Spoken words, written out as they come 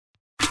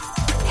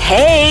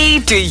Hey,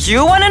 do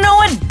you want to know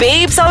what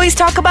babes always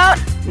talk about?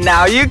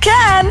 Now you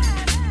can.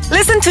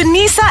 Listen to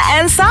Nisa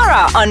and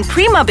Sarah on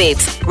Prima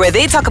Babes, where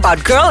they talk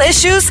about girl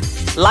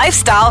issues,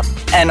 lifestyle,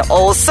 and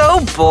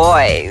also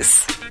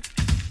boys.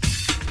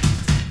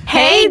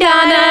 Hey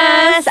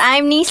Donnas!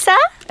 I'm Nisa.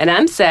 And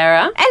I'm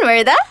Sarah. And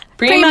we're the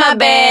Prima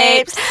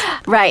Babes.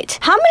 Right.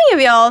 How many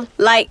of y'all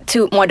like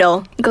to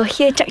model? Go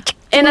here, check.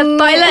 In a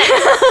toilet.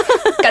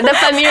 Kat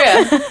depan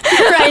mirror.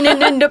 Right, in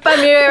the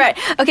depan mirror, right.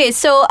 Okay,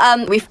 so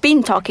we've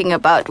been talking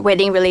about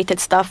wedding-related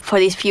stuff for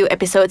these few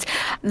episodes.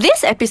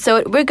 This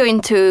episode, we're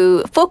going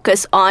to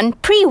focus on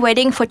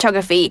pre-wedding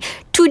photography.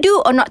 To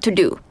do or not to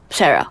do?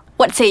 Sarah,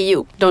 what say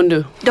you? Don't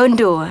do. Don't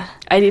do.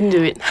 I didn't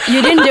do it.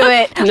 You didn't do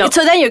it. No.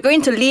 So then you're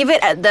going to leave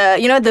it at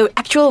the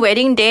actual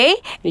wedding day,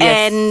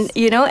 Yes.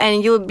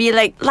 and you'll be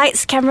like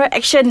lights, camera,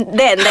 action.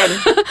 Then.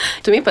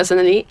 To me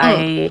personally,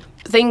 I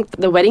think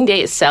the wedding day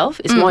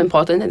itself is more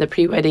important than the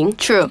pre-wedding.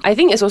 True. I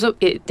think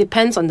it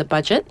depends on the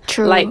budget.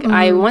 True. Like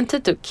I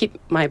wanted to keep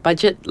my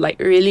budget like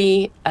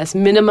really as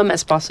minimum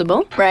as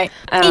possible. Right.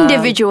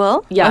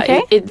 Individual. Yeah.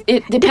 Okay.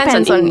 It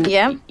depends on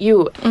yeah.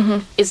 you.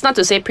 It's not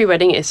to say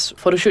pre-wedding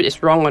photo shoot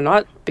is wrong or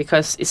not,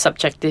 because it's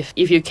subjective.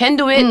 If you can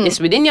do it, it's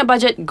within your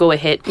budget, go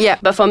ahead. Yeah.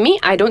 But for me,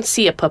 I don't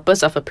see a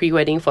purpose of a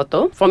pre-wedding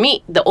photo. For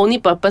me, the only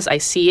purpose I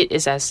see it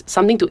is as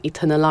something to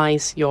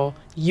eternalize your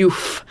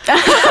youth.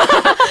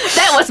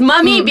 That was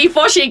mommy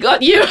before she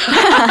got you.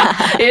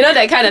 You know,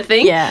 that kind of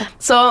thing. Yeah.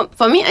 So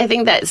for me, I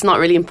think that it's not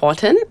really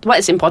important. What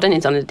is important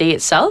is on the day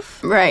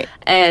itself. Right.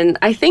 And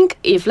I think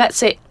if, let's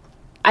say,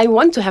 I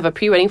want to have a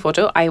pre-wedding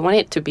photo, I want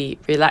it to be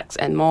relaxed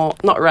and more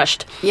not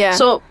rushed. Yeah.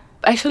 So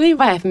actually,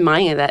 what I have in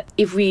mind is that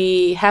if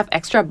we have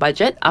extra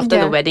budget after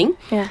Yeah. the wedding,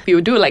 Yeah. we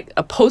will do like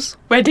a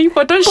post-wedding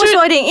photo shoot.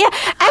 Post-wedding, yeah.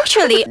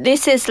 Actually,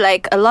 this is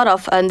like a lot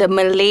of the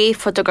Malay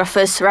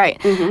photographers, right?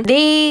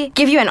 They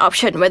give you an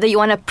option whether you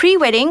want a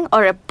pre-wedding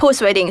or a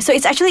post-wedding. So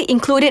it's actually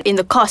included in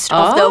the cost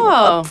of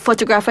the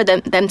photographer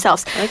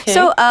themselves. Okay.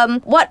 So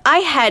what I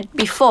had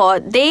before,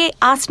 they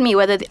asked me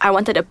whether I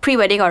wanted a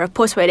pre-wedding or a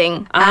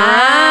post-wedding.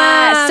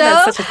 So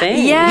that's such a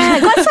thing. Yeah,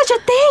 got such a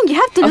thing. You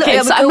have to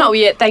Okay, so I'm not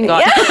weird, thank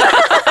God.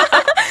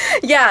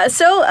 Yeah,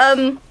 so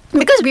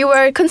because we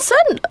were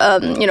concerned,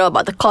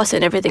 about the cost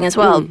and everything as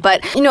well.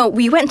 But,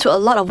 we went to a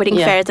lot of wedding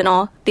fairs and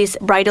all, these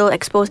bridal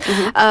expos.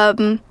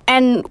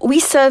 And we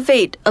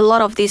surveyed a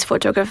lot of these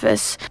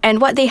photographers.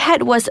 And what they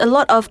had was a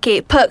lot of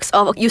perks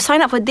of, you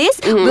sign up for this,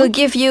 we'll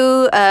give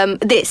you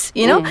this,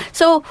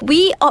 So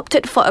we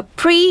opted for a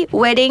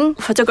pre-wedding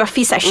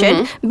photography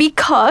session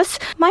because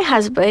my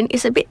husband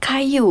is a bit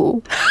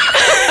kayu.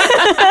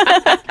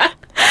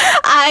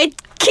 I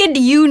kid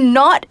you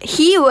not,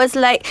 he was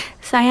like,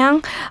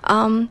 sayang,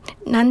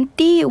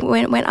 nanti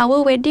when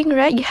our wedding,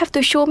 right, you have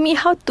to show me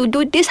how to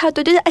do this, how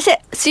to do that. I said,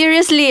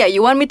 seriously,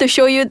 you want me to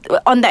show you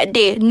on that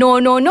day? No,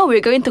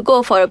 we're going to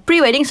go for a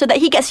pre-wedding so that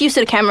he gets used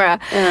to the camera.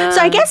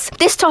 So I guess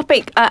this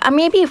topic,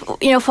 maybe,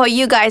 for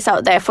you guys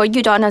out there, for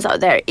you Donnas out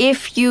there,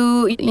 if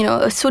you,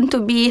 a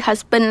soon-to-be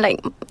husband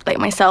like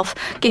myself,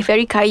 okay,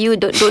 very kayu,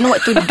 don't know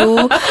what to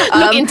do.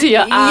 Look into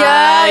your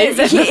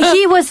eyes. Yeah,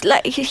 he was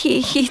like,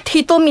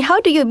 he told me, how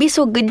do you be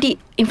so goody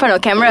in front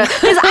of camera?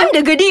 Because I'm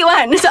the goody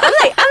one. So I'm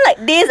like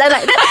this, I'm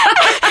like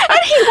that. And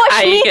he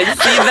watched me. I can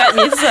see that,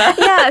 Nisa.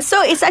 Yeah,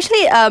 so it's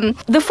actually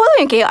the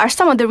following are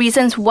some of the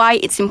reasons why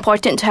it's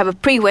important to have a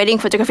pre-wedding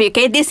photography.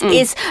 Okay, this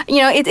is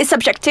it is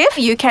subjective.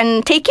 You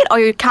can take it or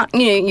you can't.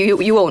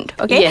 You won't.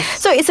 Okay, Yes.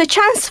 so it's a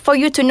chance for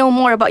you to know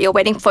more about your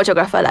wedding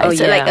photographer. Like, Oh,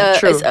 so yeah,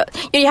 true.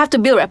 You have to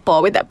build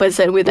rapport with that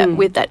person, with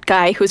that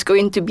guy who's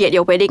going to be at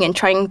your wedding and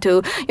trying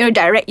to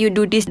direct you,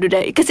 do this, do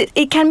that, because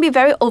it can be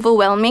very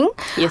overwhelming.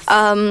 Yes.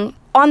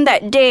 On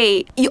that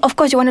day, of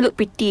course, you want to look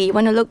pretty. You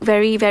want to look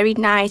very, very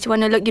nice. You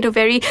want to look,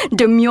 very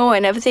demure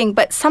and everything.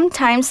 But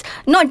sometimes,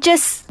 not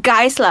just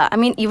guys lah. I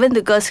mean, even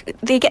the girls,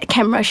 they get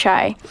camera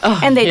shy.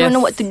 And they don't know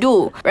what to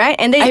do, right?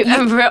 And then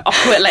I'm very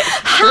awkward,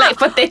 like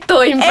potato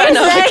in front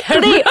of the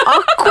camera. Exactly.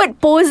 Awkward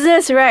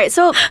poses, right?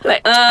 So,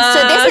 Like,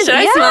 so this is... should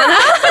I smile?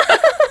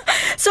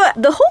 So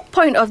the whole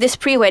point of this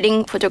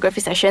pre-wedding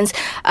photography sessions,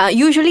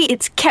 usually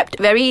it's kept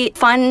very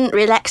fun,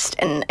 relaxed,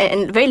 and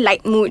very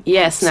light mood.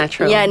 Yes,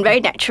 natural. Yeah, and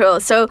very natural.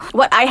 So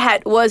what I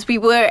had was we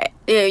went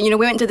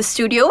to the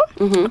studio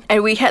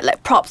and we had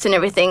like props and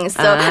everything.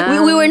 So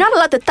we were not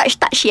allowed to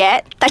touch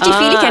yet.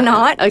 Touchy-feely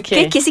cannot.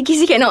 Okay.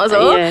 Kissy-kissy cannot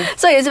also. Yeah.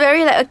 So it's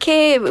very like,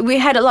 okay, we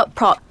had a lot of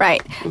prop,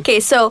 right?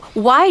 Okay, so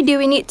why do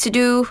we need to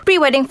do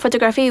pre-wedding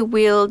photography?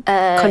 We'll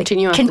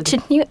Continue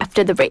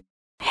after the break.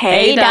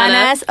 Hey, Hey,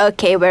 Donnas. Donnas.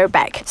 Okay, we're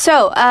back.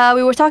 So,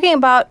 we were talking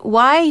about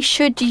why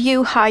should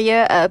you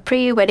hire a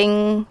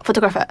pre-wedding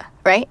photographer?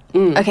 right?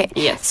 Okay.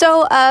 Yes.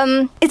 So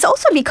it's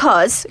also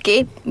because,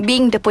 okay,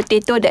 being the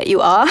potato that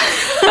you are,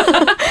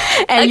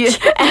 and you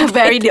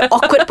very the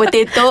awkward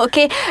potato,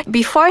 okay,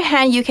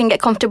 beforehand you can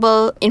get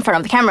comfortable in front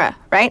of the camera,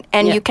 right?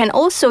 And you can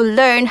also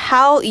learn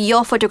how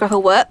your photographer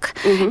work,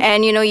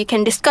 and you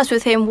can discuss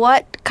with him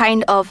what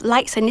kind of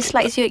likes and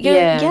dislikes you.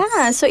 Yes.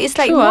 Yeah. So it's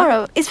like True, more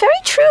of, it's very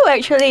true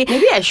actually.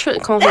 Maybe I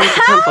should call him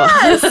to come for.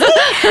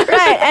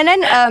 Right. And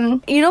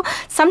then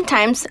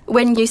sometimes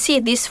when you see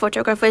these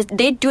photographers,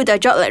 they do their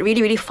job like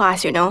really, really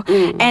fast,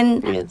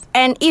 and Yes.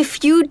 and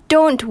if you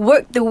don't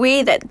work the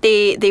way that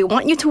they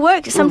want you to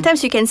work,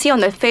 sometimes you can see on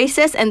their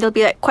faces and they'll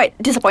be like quite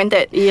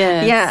disappointed.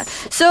 Yes. Yeah.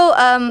 So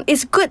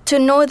it's good to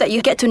know that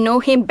you get to know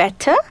him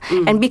better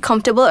and be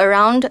comfortable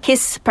around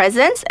his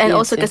presence, and Yes,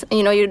 also because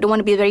you don't want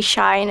to be very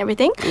shy and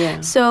everything.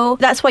 Yeah. So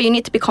that's why you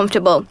need to be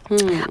comfortable.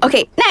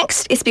 Okay,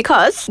 next is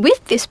because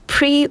with this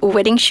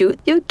pre-wedding shoot,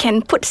 you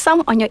can put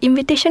some on your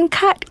invitation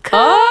card.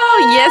 Oh,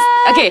 yes.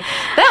 Okay,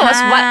 that was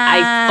what I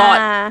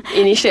thought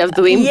initially of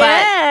doing,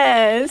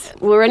 Yes.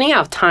 but we're running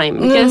out of time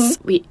because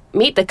we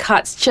made the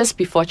cards just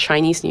before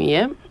Chinese New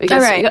Year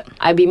because Alright.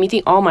 I'll be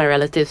meeting all my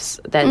relatives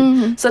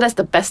then. So that's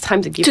the best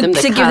time to give them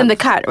the card. give them the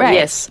card, right.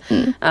 Yes.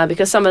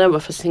 Because some of them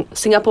were from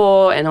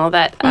Singapore and all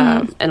that,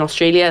 and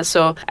Australia.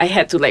 So I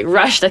had to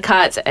rush the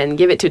cards and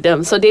give it to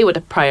them. So they were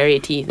the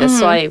priority. That's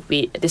why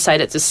we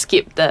decided to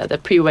skip the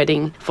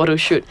pre-wedding photo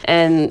shoot.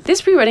 And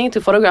this pre-wedding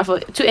to photographer,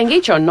 to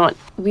engage or not,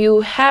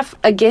 we'll have,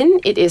 again,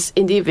 it is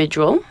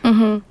individual.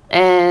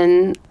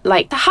 And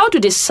how to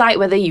decide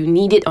whether you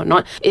need it or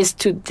not is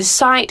to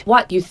decide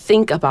what you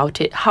think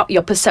about it, how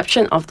your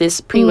perception of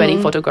this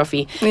pre-wedding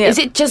photography. Yeah. Is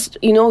it just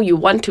you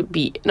want to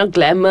be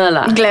glamour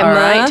lah, Glamour. all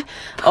right?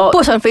 Or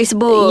Post on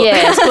Facebook.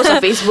 yes, post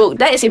on Facebook.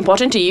 That is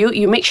important to you.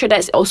 You make sure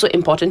that's also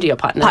important to your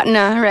partner.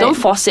 Partner, right. Don't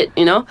force it,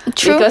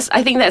 True. because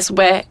I think that's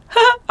where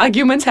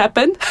arguments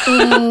happen.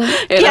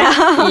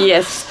 Yeah.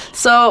 Yes.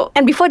 So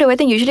And before the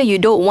wedding, usually you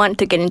don't want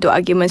to get into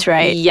arguments,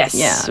 right? yes,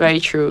 Yeah. very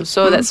true.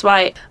 So that's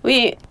why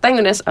thank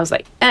goodness, I was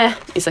like,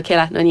 it's okay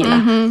lah, no need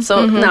lah.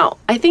 So now,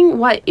 I think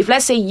if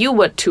let's say you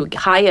were to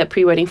hire a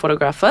pre-wedding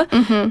photographer,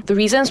 the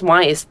reasons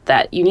why is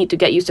that you need to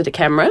get used to the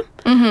camera,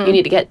 you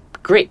need to get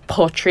great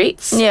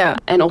portraits, Yeah.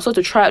 and also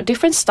to try out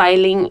different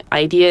styling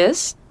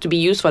ideas to be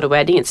used for the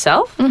wedding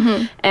itself,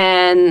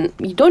 and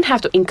you don't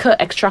have to incur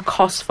extra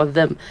costs for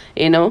them.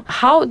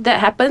 How that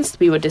happens,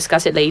 we will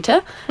discuss it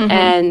later.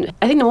 And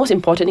I think the most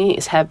important thing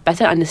is have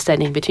better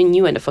understanding between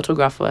you and the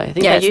photographer. I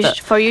think Yeah, that's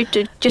for you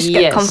to just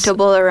get Yes.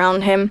 comfortable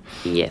around him.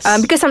 Yes.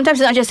 Because sometimes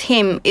it's not just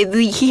him.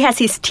 He has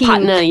his team.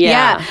 Partner,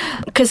 yeah.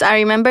 Because I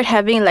remember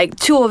having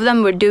two of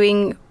them were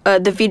doing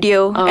the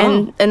video,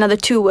 and another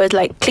two was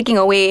clicking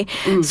away.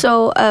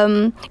 So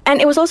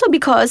and it was also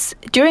because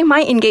during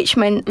my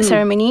engagement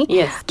ceremony,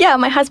 Yes. yeah,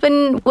 my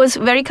husband was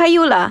very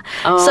kayu lah.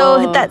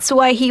 So that's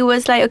why he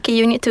was like, okay,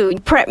 you need to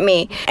prep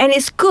me. And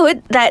it's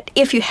good that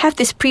if you have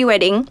this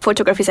pre-wedding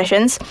photography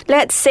sessions,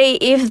 let's say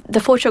if the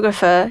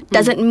photographer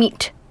doesn't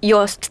meet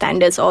your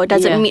standards or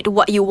doesn't Yeah. meet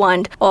what you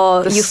want,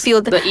 or you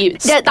feel the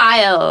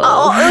style.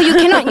 you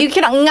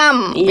cannot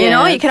ngam, you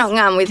Yes. cannot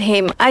ngam with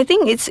him. I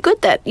think it's good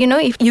that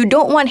if you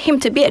don't want him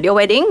to be at your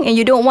wedding and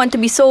you don't want to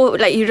be so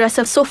you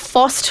yourself so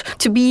forced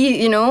to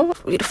be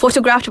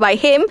photographed by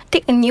him,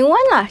 take a new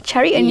one lah,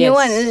 cari a new Yes.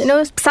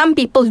 one. Some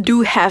people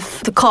do have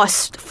the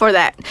cost for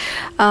that,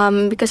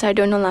 because I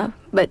don't know lah,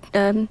 but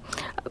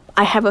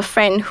I have a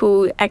friend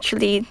who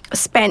actually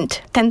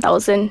spent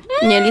 10,000,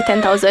 nearly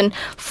 10,000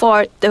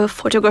 for the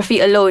photography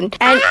alone.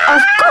 And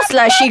of course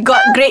lah, she got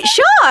great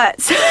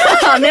shots.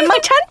 Memang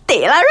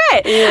cantik lah,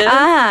 right?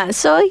 Yeah.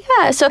 So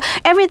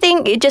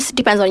everything, it just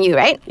depends on you,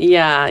 right?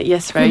 Yeah,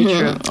 yes, very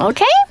true.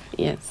 Okay.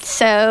 Yes.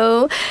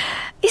 So,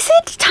 is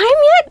it time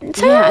yet,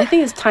 Sarah? Yeah, I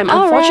think it's time.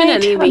 All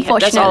Unfortunately, right.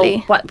 that's all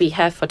Unfortunately. what we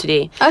have for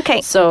today. Okay.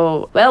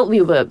 So,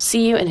 we will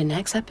see you in the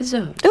next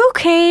episode.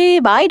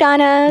 Okay, bye,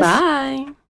 Donna. Bye.